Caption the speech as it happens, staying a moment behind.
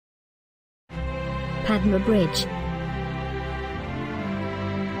Padma Bridge.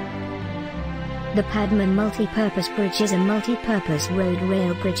 The Padma Multi-Purpose Bridge is a multi-purpose road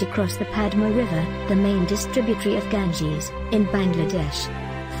rail bridge across the Padma River, the main distributary of Ganges, in Bangladesh.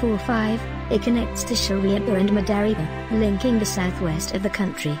 4-5, it connects to Sharjah and Madaripur, linking the southwest of the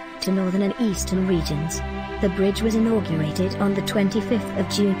country to northern and eastern regions. The bridge was inaugurated on the 25th of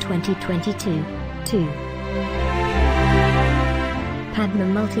June 2022. 2. Padma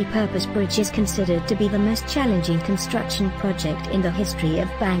Multi-Purpose Bridge is considered to be the most challenging construction project in the history of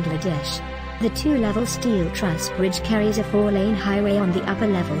Bangladesh. The two-level steel truss bridge carries a 4-lane highway on the upper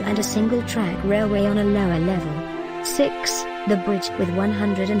level and a single-track railway on a lower level. 6. The bridge, with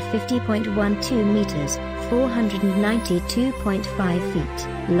 150.12 meters, 492.5 feet,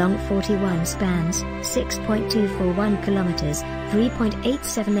 long, 41 spans, 6.241 kilometers,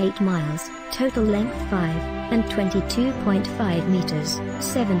 3.878 miles, total length 5, and 22.5 meters,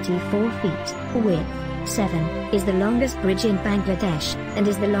 74 feet, width 7, is the longest bridge in Bangladesh, and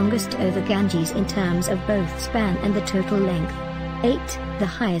is the longest over Ganges in terms of both span and the total length. 8. The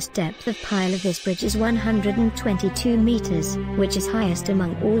highest depth of pile of this bridge is 122 meters, which is highest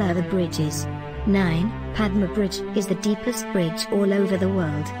among all other bridges. 9. Padma Bridge is the deepest bridge all over the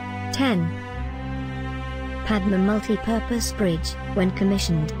world. 10. Padma Multi-Purpose Bridge, when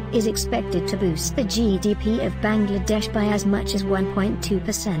commissioned, is expected to boost the GDP of Bangladesh by as much as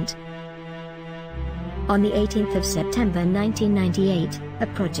 1.2%. On the 18th of September 1998, a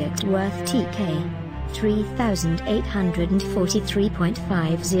project worth Tk.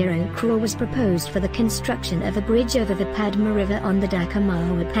 3,843.50 crore was proposed for the construction of a bridge over the Padma River on the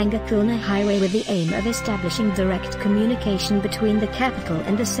Dhaka-Mawad-Panga-Khulna highway with the aim of establishing direct communication between the capital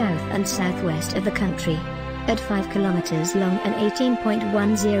and the south and southwest of the country. At 5 kilometers long and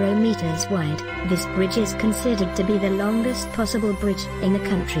 18.10 meters wide, this bridge is considered to be the longest possible bridge in the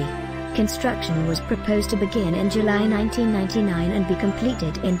country. Construction was proposed to begin in July 1999 and be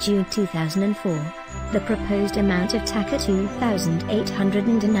completed in June 2004. The proposed amount of Taka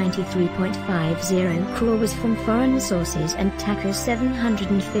 2,893.50 crore was from foreign sources and Taka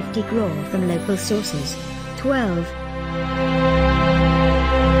 750 crore from local sources. 12.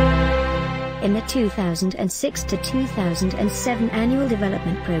 In the 2006 to 2007 annual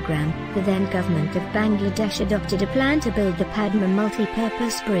development program, the then government of Bangladesh adopted a plan to build the Padma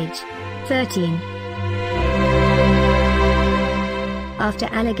Multi-Purpose Bridge. 13. After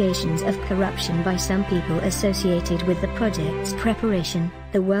allegations of corruption by some people associated with the project's preparation,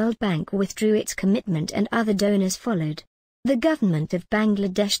 the World Bank withdrew its commitment and other donors followed. The government of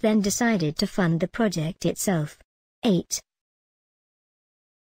Bangladesh then decided to fund the project itself. 8.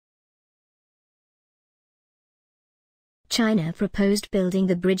 China proposed building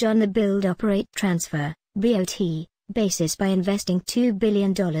the bridge on the Build-Operate-Transfer (BOT) basis by investing $2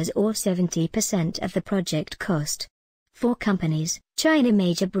 billion or 70% of the project cost. 4 companies, China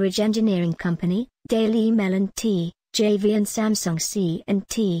Major Bridge Engineering Company, Daily Melon T, JV and Samsung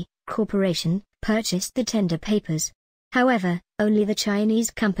C&T Corporation, purchased the tender papers. However, only the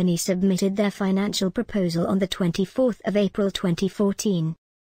Chinese company submitted their financial proposal on the 24th of April 2014.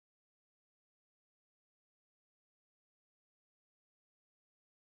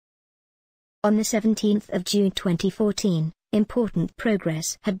 On the 17th of June 2014, important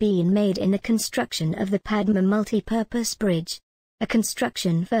progress had been made in the construction of the Padma Multi-Purpose Bridge. A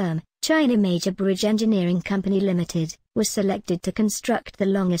construction firm, China Major Bridge Engineering Company Limited, was selected to construct the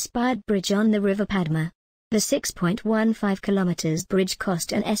long-aspired bridge on the River Padma. The 6.15 kilometers bridge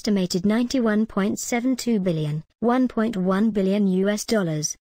cost an estimated $91.72 billion, $1.1 billion US,